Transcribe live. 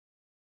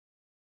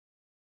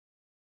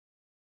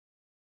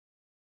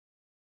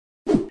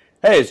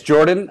Hey, it's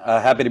Jordan.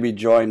 Happy to be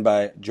joined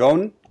by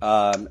Joan,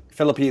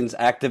 Philippines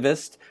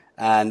activist,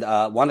 and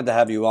wanted to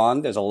have you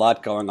on. There's a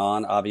lot going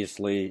on,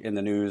 obviously, in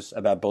the news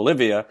about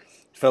Bolivia.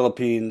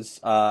 Philippines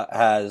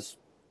has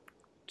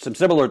some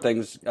similar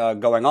things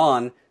going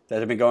on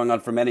that have been going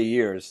on for many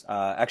years.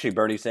 Actually,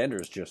 Bernie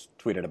Sanders just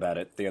tweeted about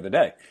it the other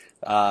day.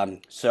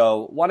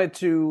 So, wanted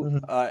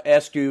to Mhm.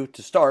 ask you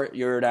to start.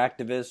 You're an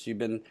activist. You've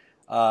been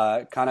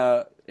kind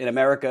of in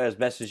America as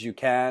best as you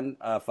can,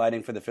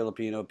 fighting for the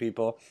Filipino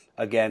people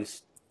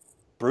against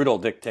brutal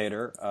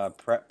dictator,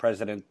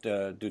 President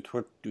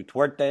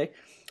Duterte.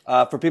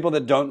 For people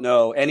that don't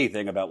know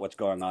anything about what's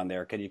going on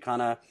there, can you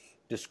kind of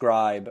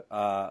describe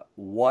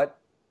what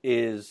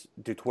is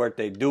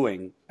Duterte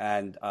doing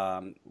and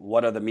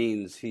what are the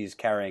means he's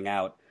carrying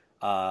out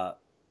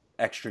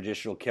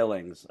extrajudicial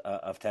killings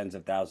of tens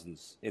of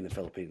thousands in the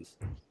Philippines?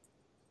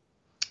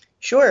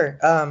 Sure,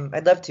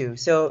 I'd love to.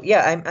 So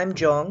yeah, I'm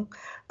Jong.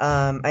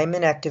 I'm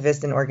an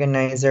activist and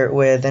organizer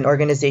with an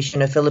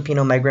organization of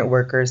Filipino migrant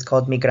workers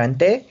called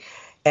Migrante,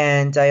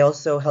 and I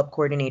also help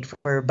coordinate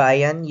for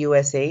Bayan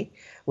USA,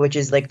 which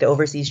is like the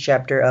overseas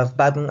chapter of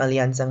Bagong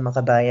Alyansang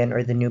Makabayan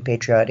or the New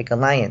Patriotic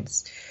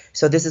Alliance.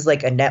 So this is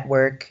like a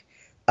network,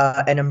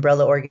 an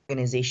umbrella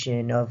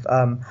organization of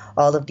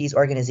all of these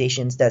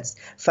organizations that's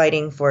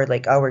fighting for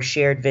like our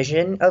shared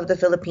vision of the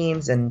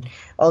Philippines and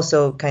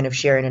also kind of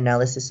share an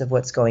analysis of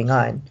what's going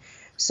on.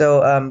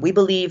 So we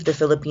believe the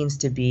Philippines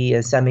to be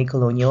a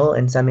semi-colonial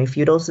and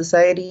semi-feudal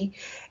society,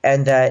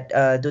 and that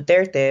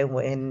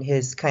Duterte, in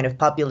his kind of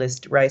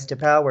populist rise to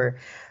power,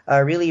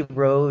 really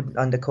rode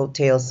on the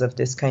coattails of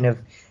this kind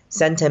of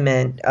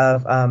sentiment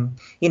of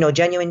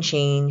genuine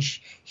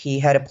change. He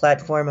had a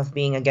platform of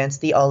being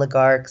against the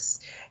oligarchs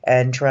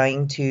and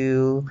trying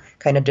to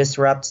kind of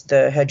disrupt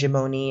the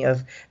hegemony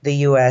of the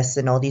US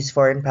and all these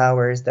foreign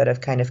powers that have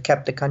kind of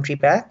kept the country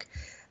back.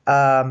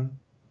 Um,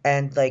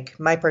 and like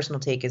my personal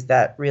take is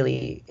that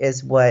really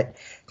is what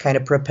kind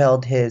of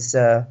propelled his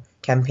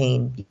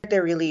campaign. They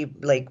really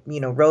like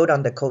rode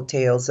on the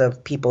coattails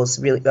of people's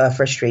really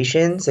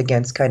frustrations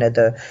against kind of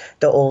the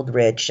old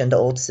rich and the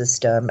old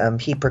system.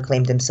 He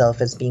proclaimed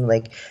himself as being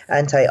like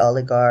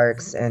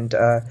anti-oligarchs and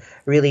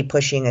really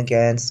pushing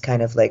against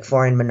kind of like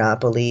foreign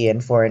monopoly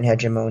and foreign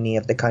hegemony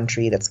of the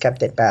country that's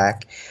kept it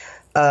back.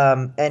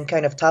 And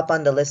kind of top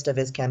on the list of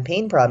his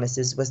campaign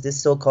promises was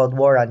this so-called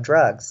war on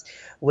drugs,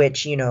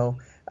 which,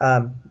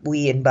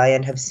 we in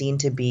Bayan have seen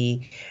to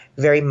be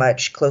very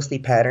much closely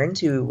patterned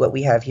to what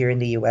we have here in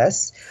the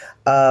US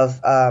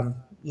of,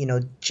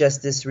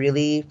 just this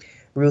really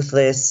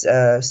ruthless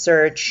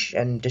search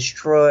and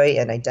destroy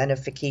and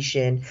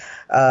identification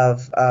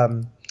of,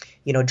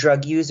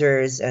 drug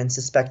users and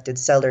suspected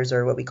sellers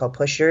or what we call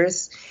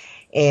pushers.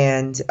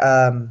 And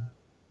and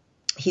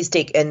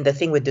the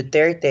thing with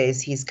Duterte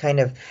is he's kind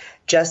of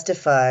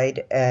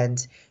justified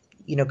and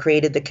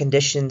created the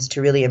conditions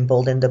to really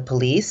embolden the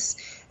police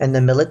and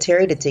the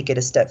military to take it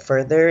a step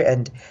further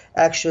and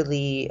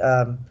actually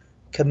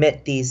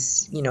commit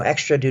these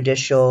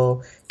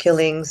extrajudicial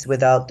killings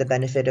without the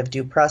benefit of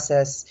due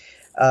process,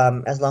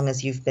 as long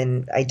as you've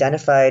been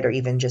identified or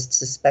even just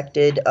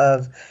suspected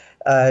of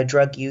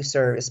drug use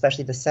or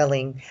especially the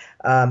selling.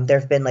 There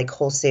have been like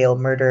wholesale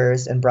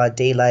murders in broad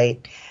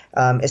daylight,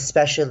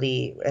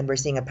 especially, and we're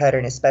seeing a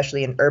pattern,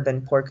 especially in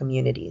urban poor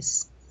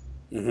communities.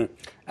 Hmm.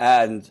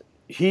 And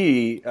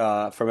he,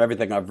 from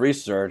everything I've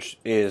researched,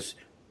 is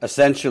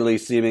essentially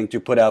seeming to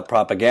put out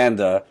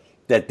propaganda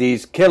that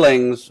these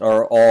killings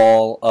are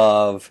all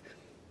of,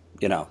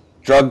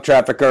 drug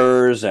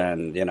traffickers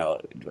and,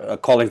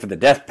 calling for the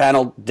death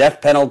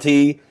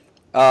penalty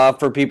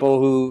for people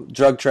who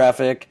drug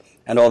traffic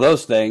and all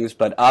those things.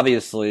 But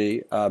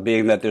obviously,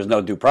 being that there's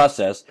no due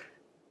process,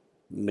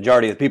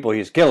 majority of the people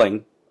he's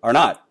killing are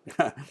not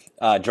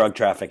drug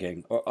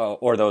trafficking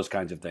or those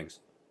kinds of things.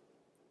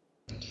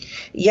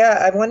 Yeah,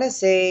 I want to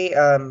say,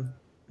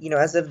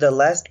 as of the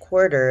last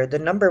quarter, the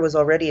number was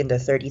already in the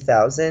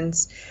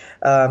 30,000s,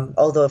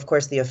 although, of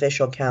course, the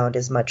official count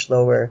is much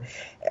lower.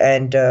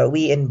 And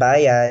we in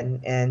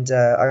Bayan and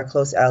our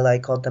close ally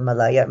called the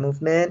Malaya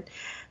Movement,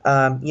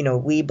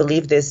 we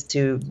believe this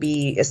to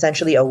be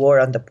essentially a war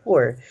on the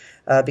poor.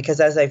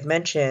 Because, as I've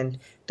mentioned,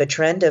 the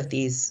trend of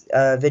these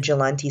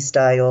vigilante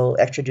style,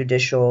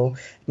 extrajudicial,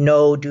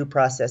 no due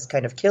process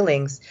kind of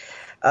killings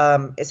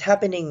is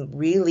happening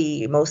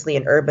really mostly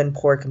in urban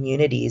poor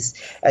communities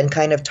and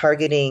kind of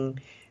targeting,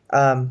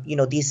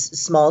 these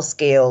small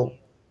scale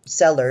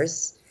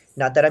sellers.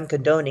 Not that I'm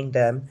condoning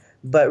them,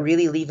 but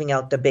really leaving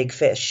out the big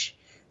fish,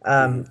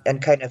 Hmm. and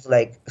kind of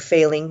like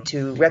failing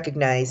to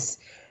recognize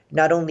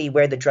not only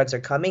where the drugs are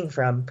coming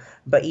from,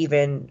 but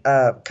even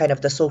kind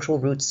of the social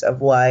roots of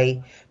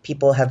why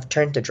people have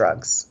turned to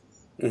drugs.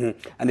 Hmm.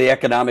 And the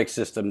economic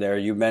system there,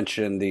 you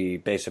mentioned the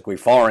basically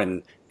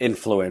foreign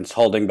influence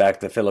holding back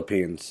the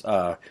Philippines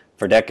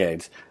for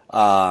decades.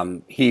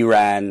 He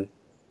ran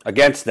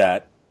against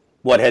that.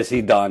 What has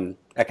he done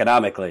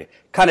economically?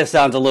 Kind of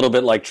sounds a little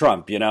bit like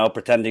Trump,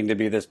 pretending to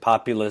be this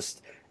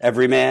populist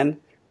everyman,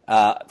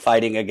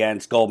 fighting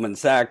against Goldman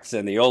Sachs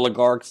and the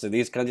oligarchs and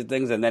these kinds of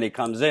things. And then he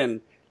comes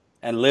in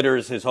and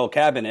litters his whole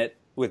cabinet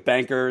with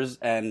bankers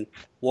and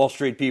Wall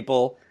Street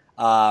people.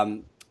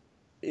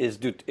 Is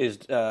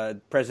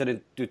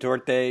President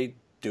Duterte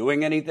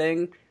doing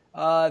anything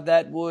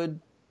that would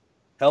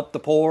help the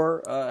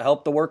poor,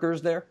 help the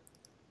workers there?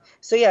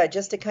 So yeah,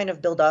 just to kind of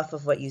build off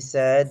of what you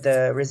said,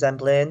 the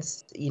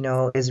resemblance,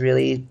 is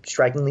really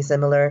strikingly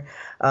similar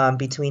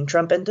between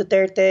Trump and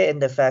Duterte,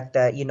 and the fact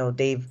that,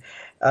 they've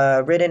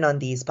ridden on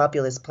these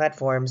populist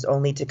platforms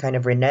only to kind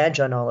of renege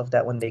on all of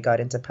that when they got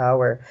into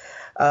power.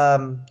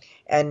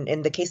 And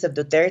in the case of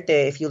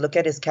Duterte, if you look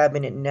at his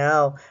cabinet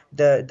now,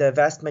 the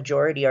vast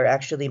majority are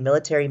actually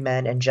military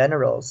men and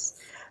generals.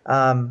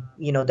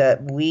 That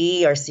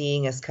we are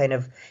seeing as kind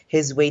of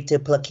his way to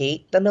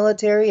placate the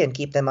military and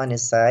keep them on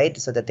his side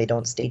so that they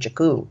don't stage a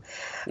coup.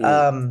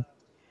 Mm.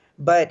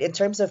 But in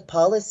terms of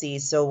policy,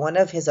 so one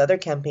of his other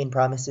campaign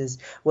promises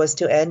was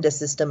to end a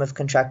system of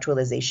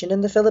contractualization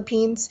in the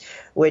Philippines,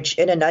 which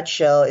in a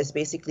nutshell is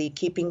basically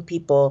keeping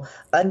people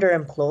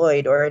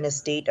underemployed or in a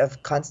state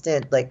of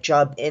constant like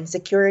job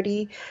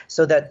insecurity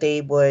so that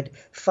they would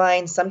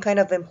find some kind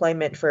of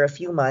employment for a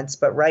few months,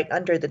 but right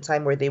under the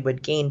time where they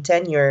would gain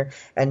tenure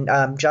and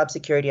job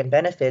security and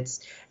benefits,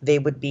 they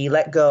would be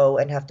let go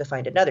and have to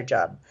find another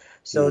job.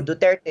 So Mm.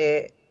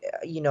 Duterte,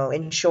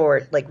 in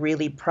short, like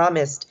really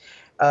promised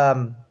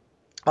um,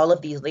 all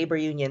of these labor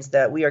unions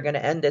that we are going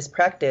to end this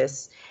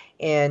practice.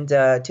 And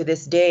to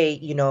this day,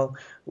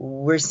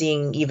 we're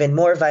seeing even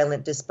more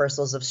violent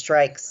dispersals of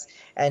strikes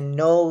and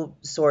no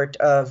sort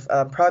of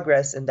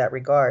progress in that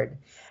regard.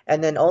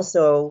 And then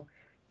also,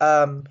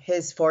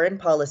 his foreign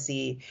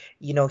policy,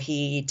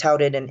 he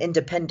touted an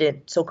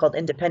independent, so-called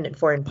independent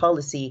foreign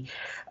policy.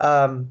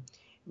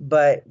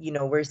 But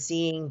we're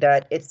seeing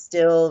that it's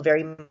still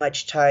very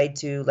much tied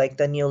to like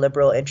the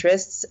neoliberal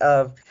interests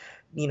of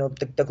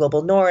the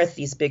global north,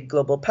 these big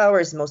global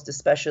powers. Most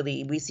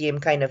especially we see him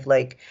kind of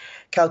like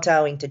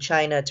kowtowing to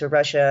China, to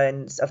Russia,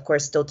 and of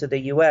course still to the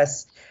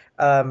US.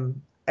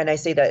 And I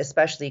say that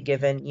especially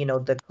given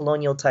the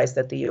colonial ties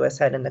that the US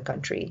had in the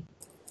country.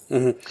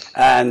 Hmm.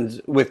 And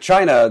with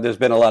China, there's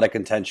been a lot of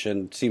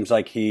contention. Seems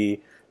like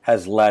he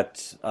has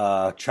let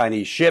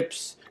Chinese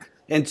ships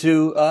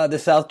into the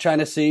South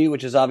China Sea,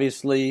 which is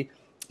obviously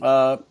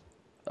a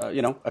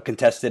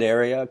contested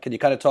area. Can you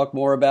kind of talk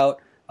more about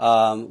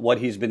what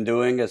he's been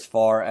doing as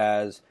far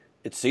as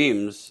it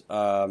seems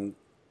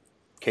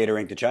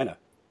catering to China?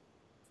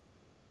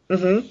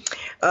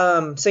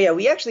 So yeah,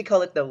 we actually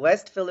call it the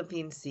West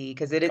Philippine Sea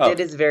because Oh, it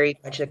is very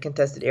much a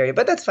contested area,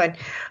 but that's fine.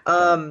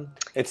 yeah. Um,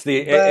 It's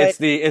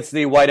but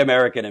the white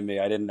American in me.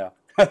 I didn't know.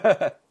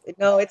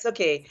 No, it's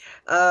okay.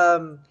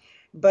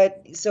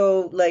 But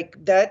so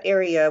like that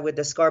area with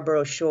the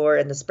Scarborough Shore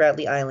and the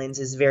Spratly Islands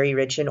is very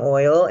rich in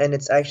oil, and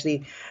it's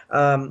actually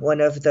one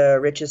of the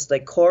richest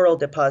like coral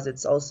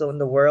deposits also in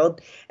the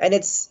world. And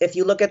it's if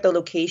you look at the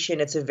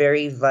location, it's a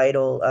very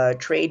vital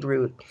trade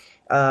route,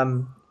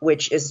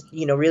 which is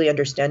really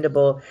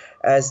understandable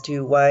as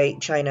to why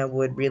China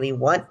would really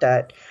want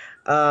that.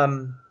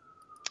 Um,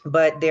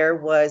 but there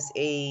was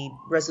a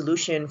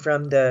resolution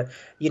from the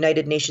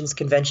United Nations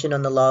Convention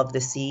on the Law of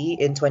the Sea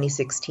in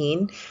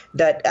 2016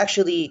 that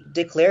actually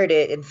declared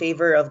it in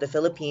favor of the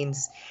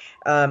Philippines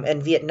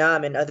and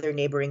Vietnam and other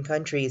neighboring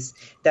countries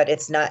that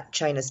it's not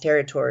China's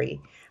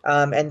territory.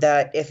 And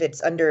that if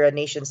it's under a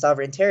nation's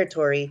sovereign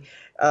territory,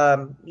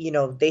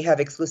 they have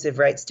exclusive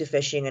rights to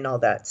fishing and all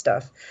that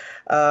stuff.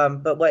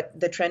 But what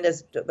the trend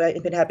has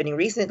been happening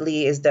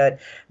recently is that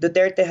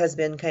Duterte has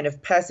been kind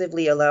of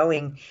passively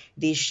allowing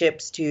these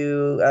ships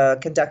to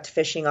conduct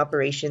fishing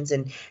operations.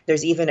 And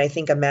there's even, I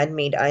think, a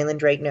man-made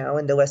island right now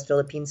in the West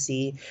Philippine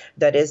Sea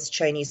that is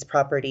Chinese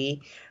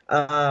property.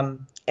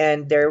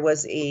 And there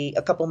was a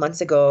couple months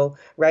ago,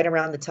 right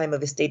around the time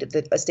of a State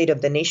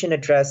of the Nation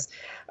address,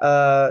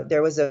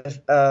 there was a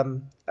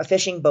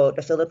fishing boat,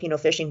 a Filipino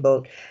fishing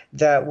boat,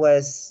 that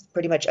was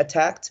pretty much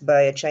attacked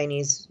by a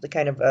Chinese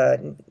kind of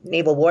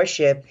naval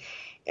warship,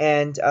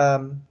 and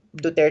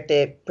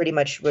Duterte pretty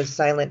much was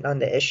silent on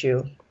the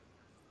issue.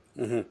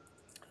 Hmm.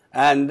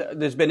 And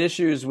there's been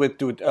issues with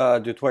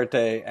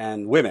Duterte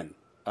and women.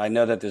 I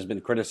know that there's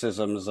been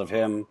criticisms of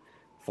him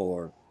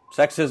for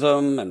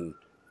sexism and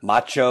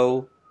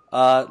macho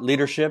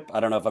leadership. I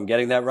don't know if I'm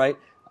getting that right.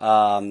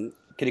 Can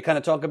you kind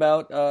of talk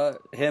about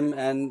him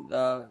and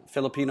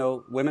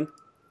Filipino women?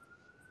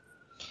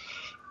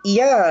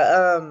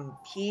 Yeah,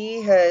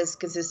 he has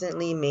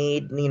consistently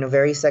made,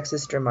 very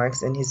sexist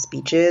remarks in his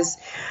speeches.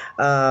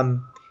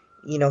 Um,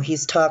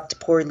 he's talked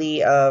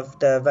poorly of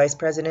the Vice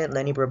President,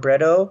 Leni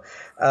Robredo,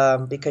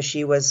 because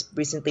she was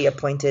recently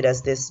appointed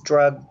as this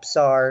drug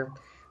czar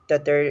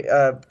that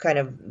they're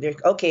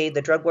okay,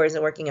 the drug war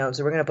isn't working out,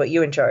 so we're going to put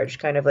you in charge,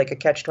 kind of like a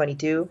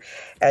catch-22.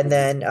 And Hmm.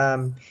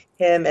 then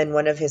him and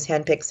one of his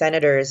handpicked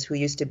senators who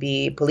used to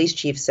be police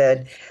chief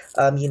said,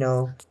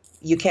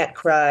 you can't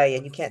cry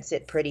and you can't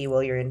sit pretty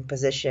while you're in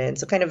position.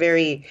 So kind of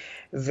very,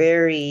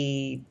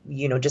 very,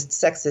 just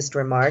sexist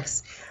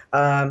remarks.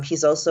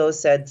 He's also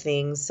said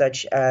things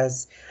such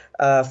as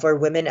for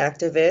women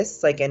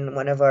activists, like in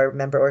one of our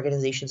member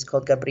organizations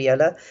called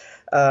Gabriela,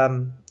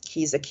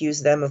 he's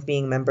accused them of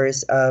being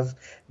members of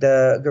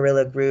the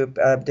guerrilla group,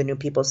 the New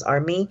People's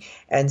Army,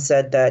 and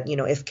said that,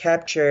 if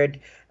captured,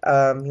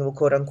 he will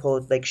quote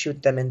unquote like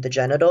shoot them in the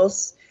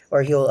genitals,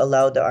 or he'll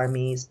allow the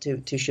armies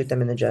to shoot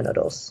them in the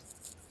genitals.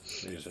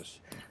 Jesus.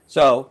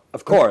 So,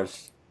 of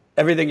course,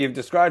 everything you've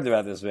described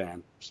about this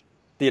man,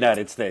 the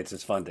United States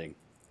is funding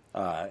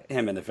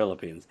him in the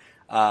Philippines.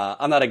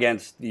 I'm not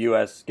against the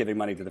U.S. giving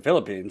money to the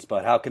Philippines,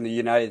 but how can the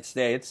United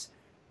States,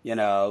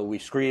 we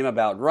scream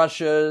about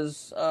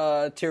Russia's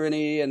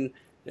tyranny and,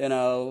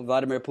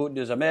 Vladimir Putin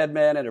is a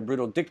madman and a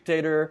brutal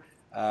dictator.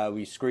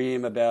 We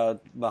scream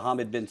about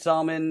Mohammed bin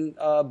Salman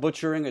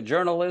butchering a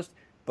journalist,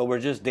 but we're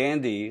just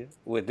dandy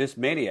with this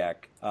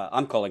maniac.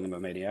 I'm calling him a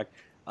maniac.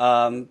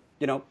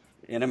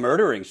 In a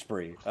murdering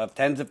spree of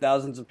tens of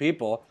thousands of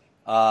people.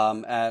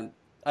 And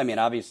I mean,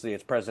 obviously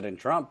it's President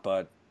Trump,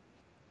 but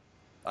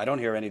I don't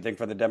hear anything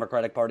from the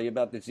Democratic Party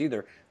about this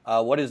either.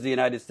 What is the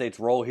United States'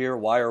 role here?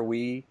 Why are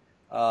we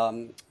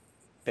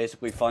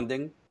basically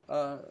funding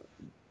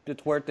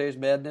Duterte's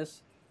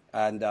madness?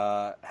 And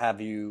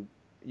have you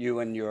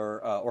and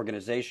your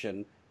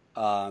organization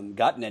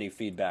gotten any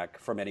feedback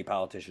from any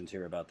politicians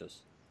here about this?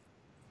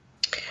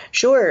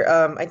 Sure.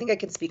 I think I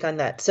can speak on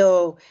that.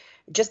 So,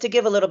 just to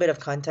give a little bit of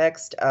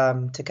context,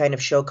 to kind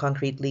of show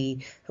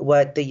concretely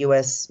what the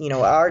U.S.,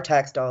 our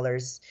tax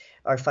dollars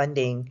are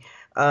funding,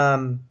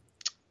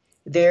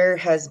 there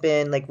has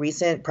been like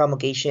recent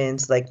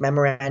promulgations like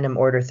Memorandum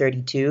Order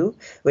 32,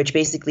 which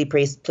basically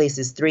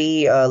places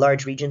three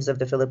large regions of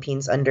the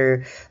Philippines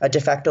under a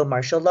de facto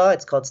martial law.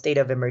 It's called state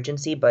of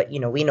emergency, but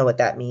we know what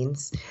that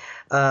means.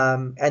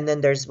 And then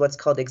there's what's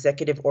called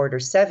Executive Order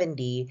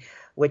 70,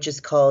 which is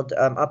called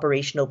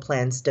Operational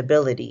Plan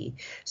Stability.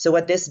 So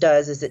what this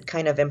does is it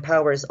kind of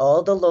empowers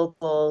all the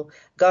local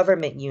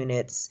government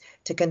units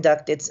to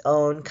conduct its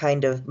own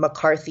kind of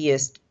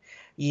McCarthyist,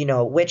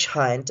 witch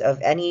hunt of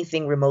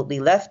anything remotely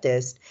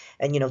leftist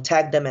and,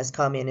 tag them as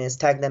communists,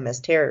 tag them as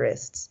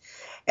terrorists.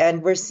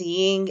 And we're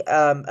seeing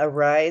a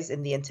rise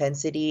in the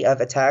intensity of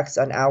attacks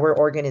on our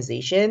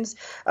organizations,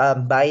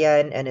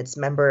 Bayan and its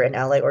member and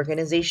ally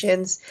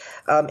organizations.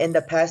 In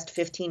the past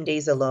 15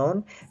 days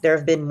alone, there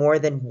have been more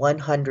than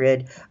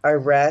 100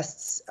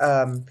 arrests,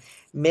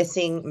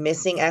 missing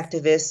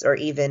activists or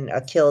even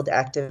killed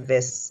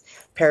activists,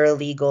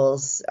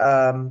 paralegals,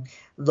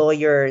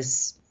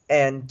 lawyers,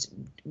 and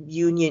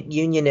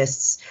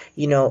unionists,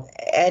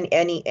 and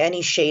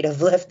any shade of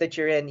left that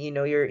you're in,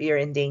 you're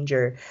in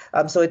danger.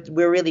 So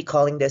we're really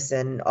calling this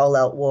an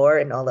all-out war,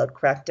 an all-out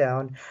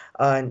crackdown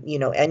on,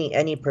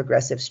 any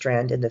progressive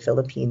strand in the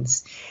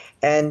Philippines.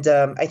 And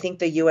I think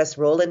the U.S.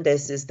 role in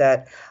this is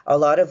that a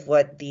lot of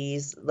what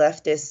these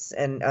leftists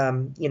and,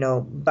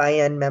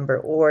 Bayan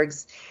member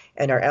orgs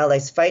and our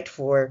allies fight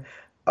for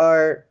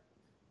are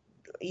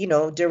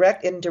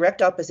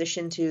direct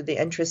opposition to the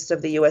interests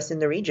of the U.S. in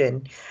the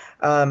region.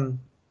 And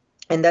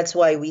that's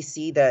why we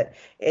see that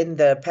in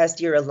the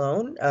past year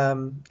alone,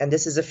 and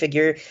this is a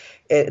figure,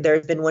 there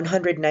have been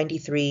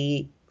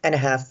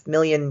 193.5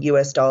 million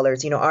US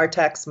dollars, our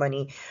tax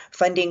money,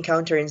 funding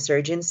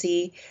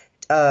counterinsurgency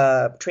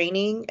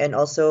training and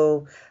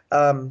also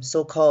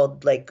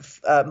so-called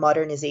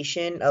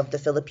modernization of the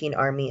Philippine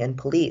Army and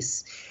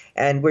police.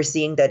 And we're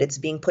seeing that it's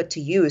being put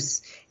to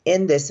use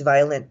in this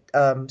violent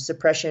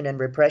suppression and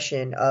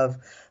repression of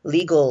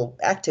legal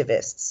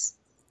activists.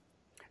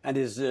 And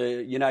is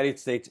the United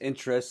States'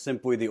 interest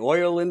simply the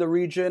oil in the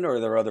region, or are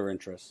there other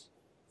interests?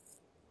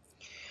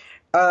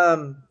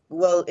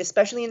 Well,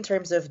 especially in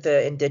terms of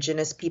the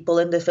indigenous people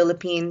in the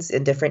Philippines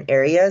in different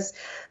areas,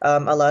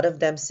 a lot of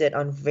them sit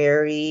on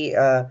very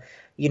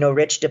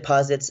rich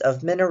deposits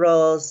of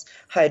minerals,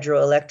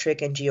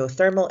 hydroelectric and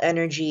geothermal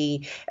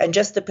energy, and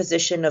just the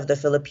position of the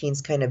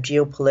Philippines kind of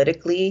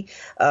geopolitically.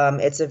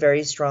 It's a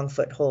very strong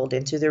foothold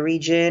into the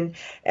region.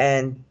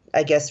 And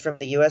I guess from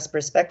the U.S.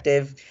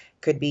 perspective,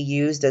 could be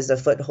used as a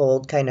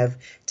foothold kind of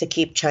to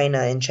keep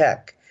China in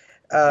check,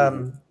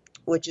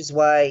 which is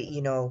why,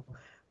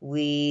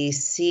 we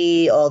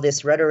see all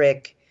this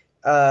rhetoric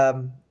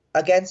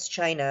against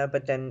China,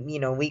 but then,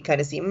 we kind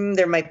of see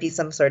there might be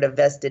some sort of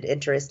vested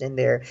interest in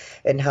there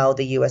and how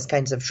the U.S.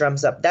 kinds of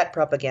drums up that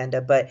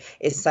propaganda, but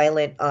is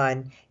silent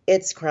on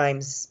its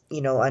crimes,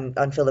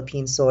 on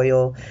Philippine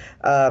soil.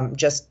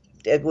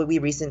 We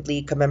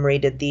recently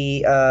commemorated I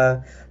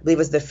believe it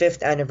was the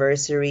 5th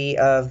anniversary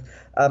of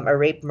a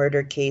rape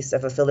murder case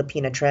of a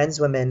Filipina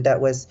trans woman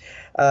that was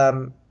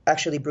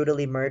actually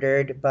brutally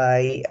murdered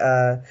by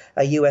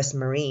a U.S.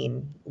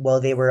 Marine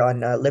while they were on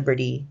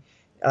liberty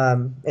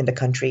in the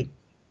country.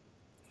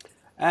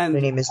 And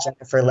her name is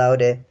Jennifer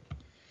Laude.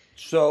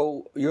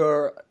 So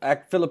you're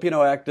Filipino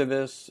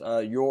activists,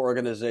 your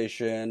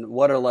organization,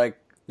 what are like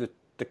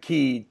the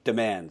key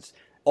demands?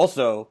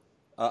 Also,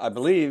 I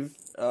believe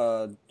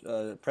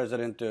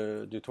President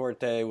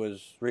Duterte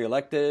was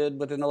reelected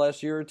within the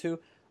last year or two.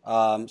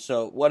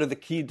 So what are the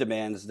key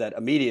demands that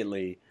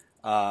immediately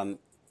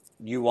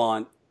you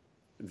want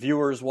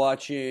viewers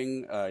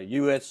watching,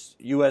 U.S.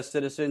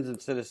 citizens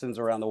and citizens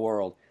around the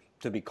world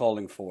to be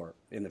calling for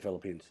in the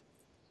Philippines?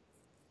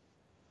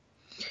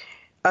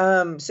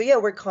 So yeah,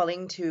 we're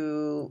calling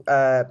to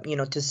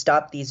to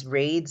stop these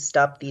raids,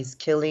 stop these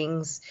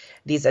killings,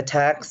 these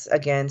attacks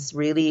against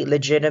really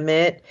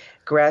legitimate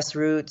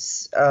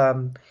grassroots,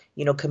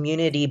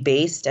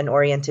 community-based and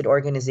oriented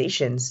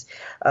organizations.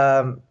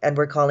 And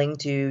we're calling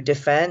to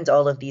defend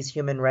all of these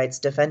human rights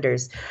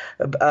defenders,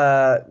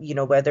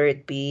 whether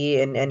it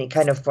be in any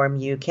kind of form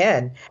you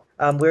can.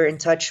 We're in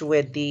touch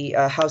with the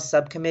House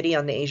Subcommittee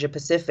on the Asia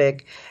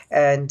Pacific,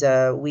 and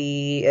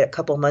we a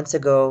couple months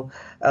ago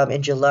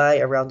in July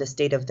around the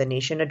State of the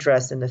Nation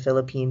address in the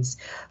Philippines.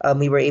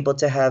 We were able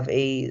to have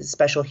a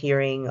special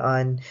hearing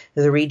on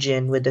the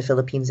region with the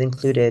Philippines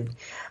included.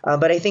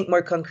 But I think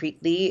more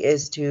concretely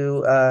is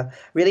to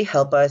really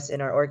help us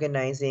in our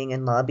organizing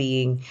and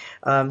lobbying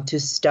to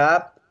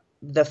stop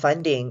the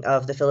funding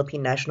of the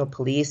Philippine National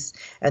Police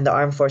and the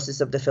armed forces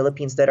of the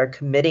Philippines that are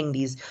committing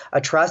these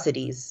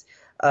atrocities,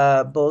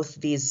 both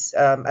these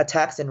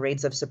attacks and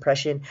raids of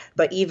suppression,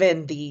 but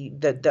even the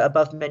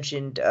above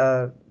mentioned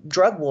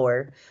drug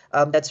war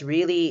that's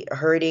really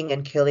hurting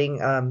and killing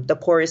the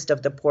poorest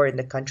of the poor in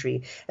the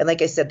country. And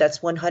like I said, that's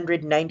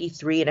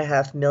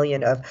 193.5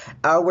 million of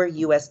our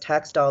U.S.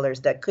 tax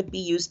dollars that could be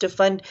used to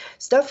fund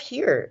stuff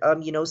here,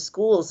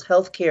 schools,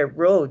 healthcare,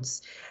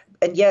 roads.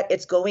 And yet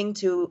it's going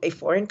to a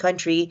foreign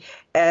country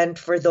and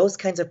for those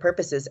kinds of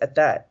purposes at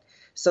that.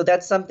 So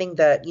that's something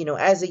that,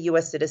 as a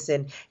US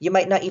citizen, you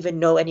might not even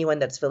know anyone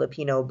that's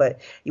Filipino,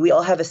 but we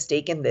all have a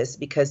stake in this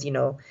because,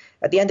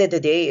 at the end of the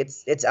day,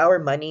 it's our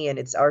money and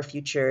it's our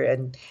future.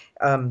 And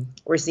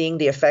we're seeing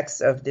the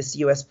effects of this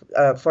US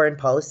foreign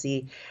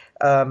policy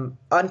on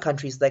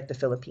countries like the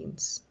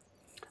Philippines.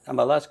 And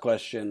my last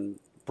question,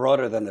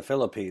 broader than the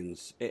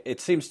Philippines,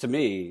 it seems to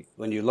me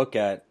when you look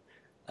at,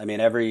 I mean,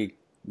 every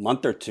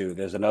month or two,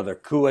 there's another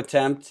coup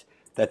attempt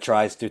that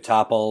tries to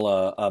topple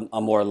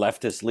a more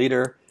leftist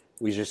leader.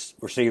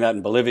 We're seeing that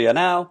in Bolivia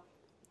now,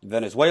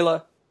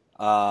 Venezuela,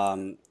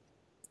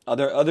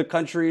 other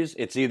countries.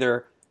 It's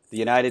either the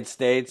United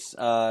States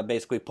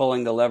basically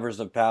pulling the levers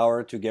of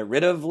power to get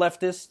rid of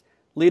leftist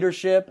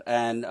leadership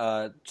and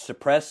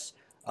suppress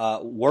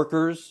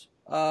workers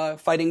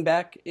fighting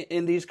back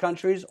in these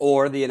countries,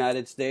 or the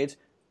United States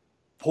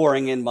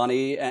pouring in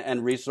money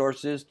and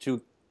resources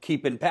to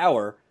keep in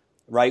power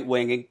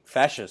right-wing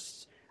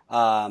fascists.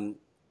 Do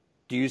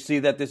you see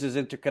that this is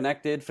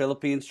interconnected?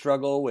 Philippines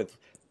struggle with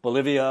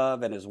Bolivia,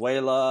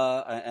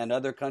 Venezuela, and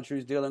other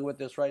countries dealing with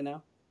this right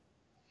now?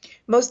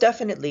 Most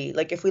definitely.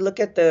 Like if we look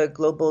at the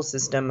global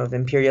system of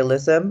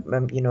imperialism,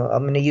 I'm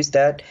going to use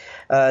that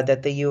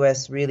the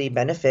U.S. really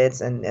benefits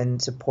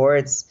and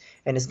supports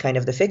and is kind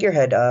of the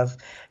figurehead of,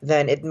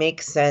 then it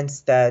makes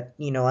sense that,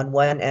 on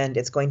one end,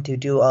 it's going to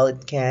do all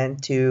it can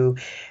to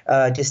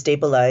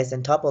destabilize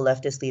and topple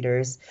leftist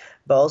leaders,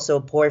 but also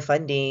pour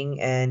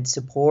funding and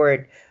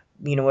support,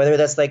 whether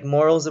that's like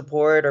moral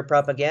support or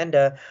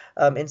propaganda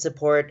in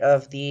support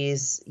of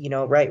these,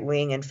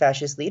 right-wing and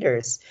fascist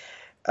leaders.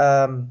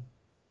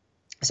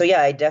 So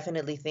yeah, I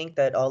definitely think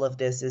that all of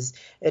this is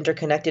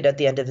interconnected at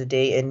the end of the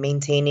day in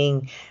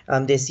maintaining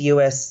this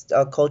U.S.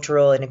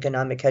 Cultural and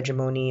economic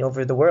hegemony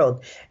over the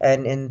world,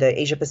 and in the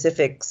Asia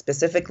Pacific,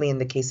 specifically in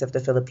the case of the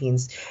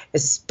Philippines,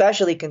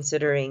 especially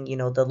considering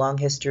the long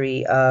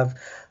history of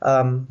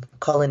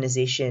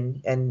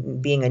colonization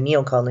and being a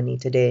neo-colony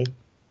today.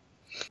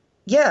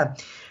 Yeah.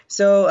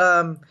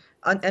 So,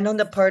 on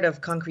the part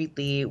of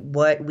concretely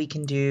what we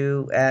can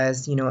do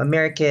as,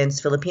 Americans,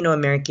 Filipino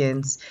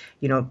Americans,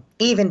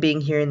 even being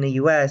here in the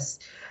U.S.,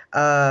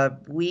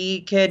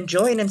 we can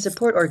join and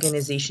support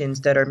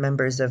organizations that are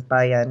members of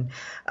Bayan.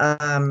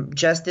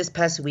 Just this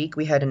past week,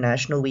 we had a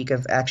national week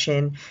of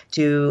action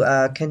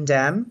to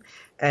condemn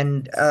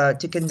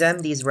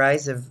these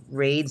rise of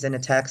raids and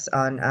attacks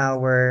on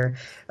our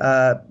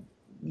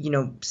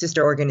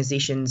sister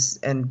organizations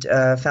and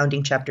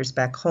founding chapters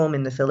back home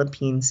in the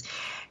Philippines.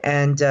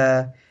 And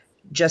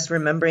just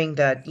remembering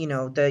that,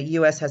 the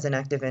U.S. has an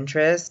active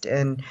interest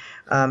in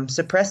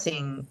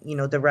suppressing,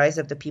 the rise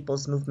of the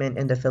people's movement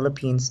in the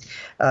Philippines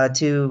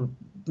to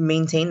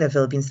maintain the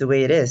Philippines the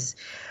way it is.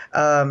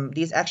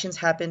 These actions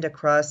happened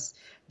across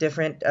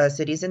different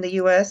cities in the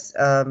U.S.,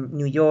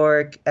 New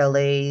York,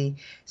 L.A.,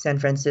 San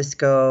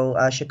Francisco,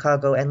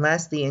 Chicago, and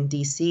lastly in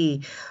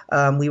D.C.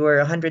 We were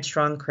a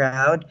 100-strong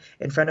crowd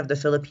in front of the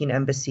Philippine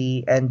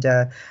Embassy, and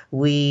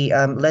we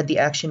led the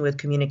action with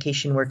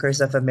Communication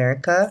Workers of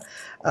America.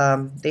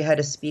 They had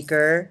a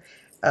speaker,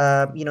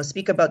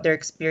 speak about their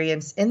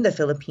experience in the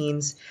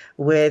Philippines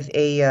with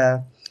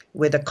a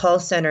call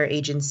center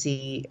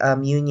agency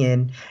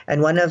union,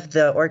 and one of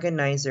the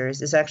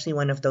organizers is actually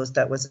one of those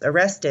that was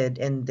arrested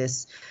in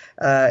this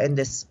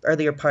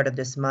earlier part of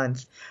this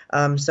month.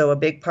 So a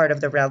big part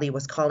of the rally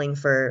was calling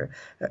for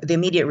the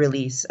immediate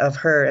release of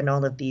her and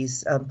all of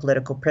these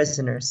political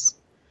prisoners.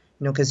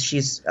 Because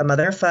she's a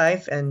mother of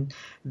five, and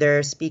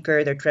their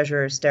speaker, their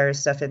treasurer, Stara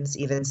Steffens,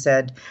 even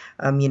said,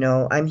 I'm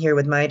here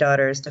with my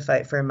daughters to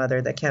fight for a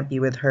mother that can't be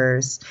with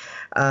hers.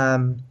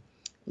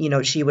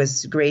 she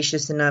was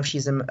gracious enough. She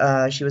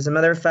was a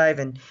mother of five,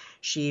 and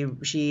she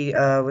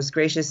was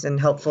gracious and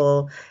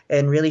helpful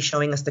and really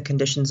showing us the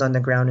conditions on the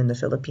ground in the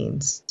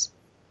Philippines.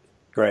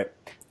 Great.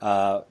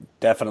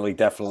 Definitely.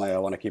 I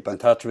want to keep in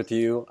touch with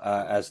you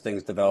as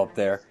things develop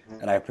there,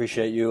 and I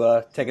appreciate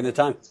you taking the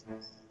time.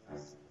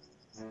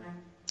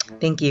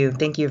 Thank you.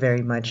 Thank you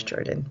very much,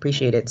 Jordan.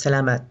 Appreciate it.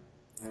 Salamat.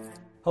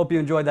 Hope you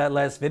enjoyed that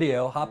last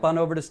video. Hop on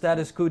over to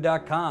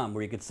statusquo.com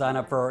where you can sign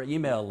up for our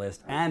email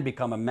list and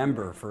become a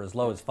member for as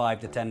low as $5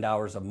 to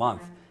 $10 a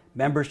month.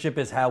 Membership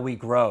is how we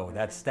grow.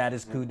 That's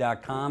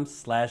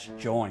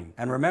statusquo.com/join.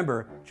 And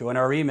remember, join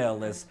our email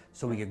list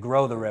so we can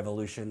grow the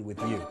revolution with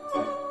you.